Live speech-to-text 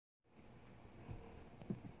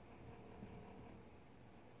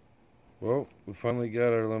Well, we finally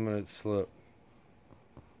got our limited slip.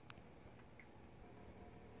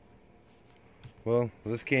 Well,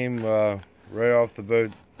 this came right off the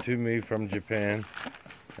boat to me from Japan,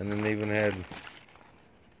 and then even had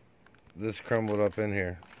this crumbled up in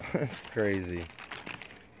here. It's crazy.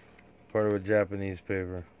 Part of a Japanese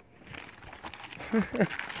paper.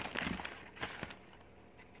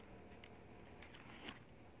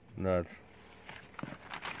 Nuts.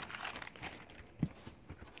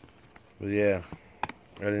 But yeah,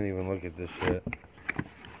 I didn't even look at this shit.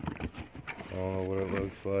 I don't know what it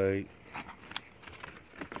looks like.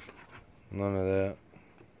 None of that.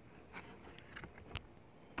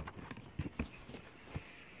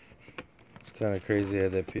 It's kind of crazy. I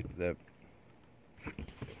had that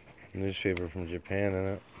newspaper from Japan in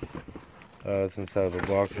it. It's inside of a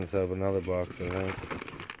box, inside of another box, I think.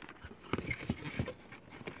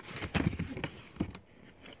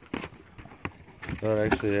 Oh,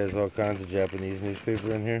 it actually has all kinds of Japanese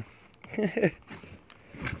newspaper in here.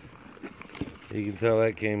 You can tell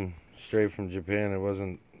that came straight from Japan. It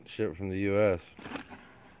wasn't shipped from the US.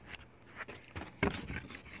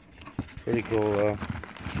 Pretty cool though.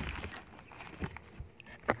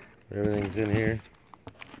 Everything's in here.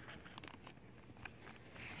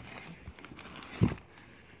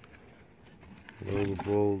 All the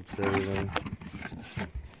bolts, everything.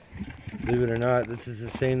 Believe it or not, this is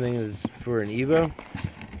the same thing as for an Evo.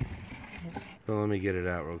 So let me get it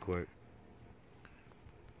out real quick.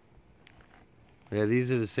 Yeah,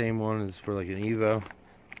 these are the same ones for like an Evo.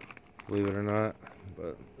 Believe it or not.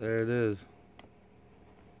 But there it is.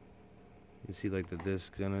 You see like the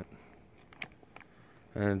discs in it.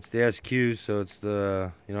 And it's the SQ, so it's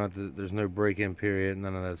the, you know, there's no break-in period,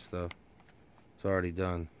 none of that stuff. It's already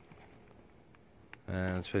done.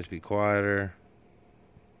 And it's supposed to be quieter.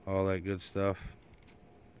 All that good stuff.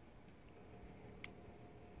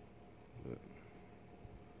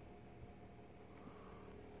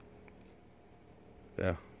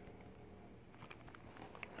 Yeah.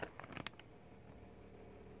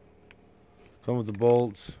 Come with the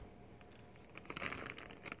bolts.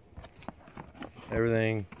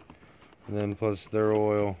 Everything. And then plus their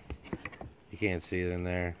oil. You can't see it in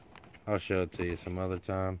there. I'll show it to you some other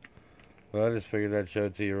time. But I just figured I'd show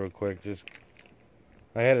it to you real quick. Just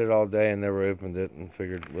I had it all day and never opened it, and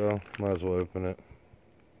figured, well, might as well open it.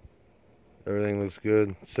 Everything looks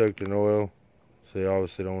good, soaked in oil, so you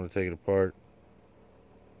obviously don't want to take it apart.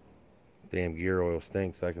 Damn gear oil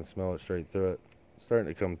stinks. I can smell it straight through it. It's starting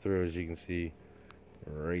to come through, as you can see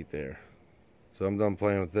right there. So I'm done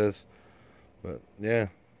playing with this. But yeah,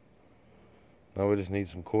 now we just need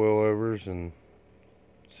some coilovers, and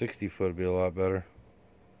 60 foot would be a lot better.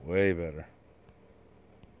 Way better.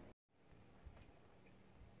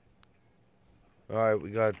 Alright, we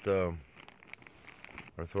got our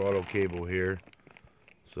throttle cable here,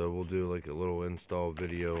 so we'll do like a little install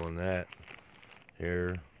video on that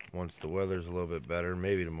here once the weather's a little bit better,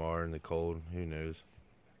 maybe tomorrow in the cold, who knows.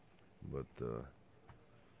 But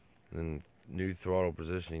then new throttle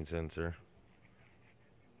positioning sensor,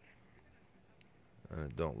 and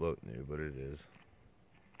it don't look new, but it is.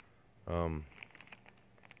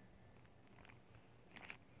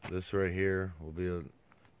 This right here will be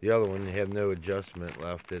the other one. You have no adjustment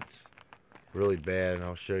left. It's really bad, and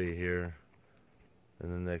I'll show you here in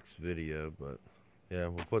the next video. But yeah,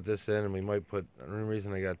 we'll put this in, and we might put, the only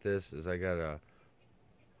reason I got this is I got a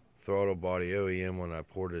throttle body OEM when I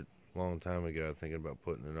poured it a long time ago, thinking about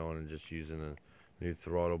putting it on and just using a new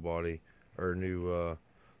throttle body, or new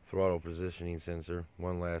throttle positioning sensor.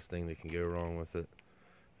 One last thing that can go wrong with it.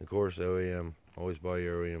 Of course, OEM, always buy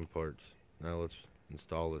your OEM parts. Now let's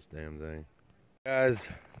install this damn thing. Guys,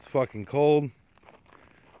 it's fucking cold.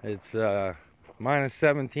 It's minus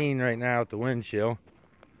 17 right now at the wind chill,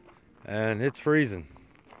 and it's freezing.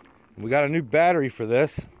 We got a new battery for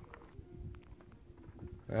this.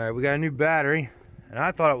 Alright, we got a new battery, and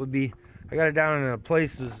I thought it would be, I got it down in a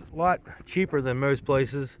place that was a lot cheaper than most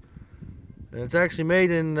places, and it's actually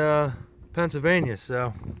made in Pennsylvania,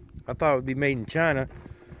 so I thought it would be made in China.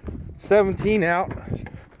 17 out.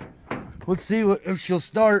 Let's see if she'll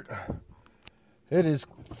start. It is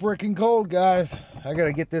freaking cold, guys. I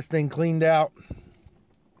gotta get this thing cleaned out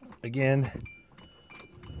again.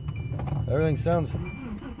 Everything sounds a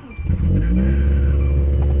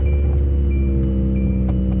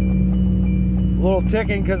little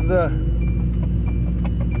ticking because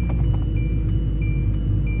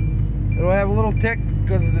it'll have a little tick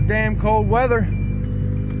because of the damn cold weather.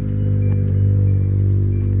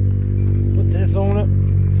 Put this on it.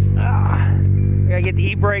 Gotta get the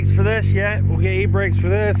e-brakes for this yet. We'll get e-brakes for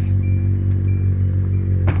this.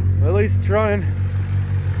 Well, at least it's running.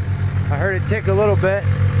 I heard it tick a little bit.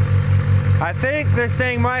 I think this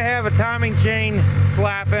thing might have a timing chain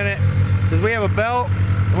slap in it, because we have a belt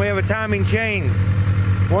and we have a timing chain.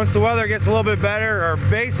 Once the weather gets a little bit better, or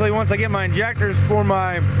basically once I get my injectors for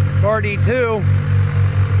my Rd2,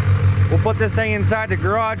 we'll put this thing inside the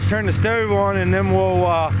garage, turn the stove on, and then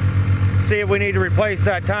we'll see if we need to replace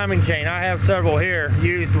that timing chain. I have several here,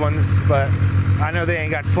 used ones, but I know they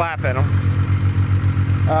ain't got slap in them.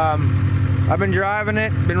 I've been driving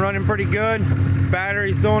it, been running pretty good.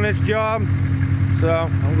 Battery's doing its job, so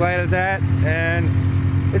I'm glad of that. And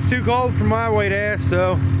it's too cold for my weight ass,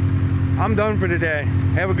 so I'm done for today.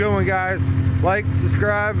 Have a good one, guys. Like,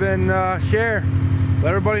 subscribe, and share. Let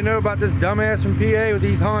everybody know about this dumbass from PA with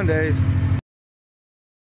these Hondas.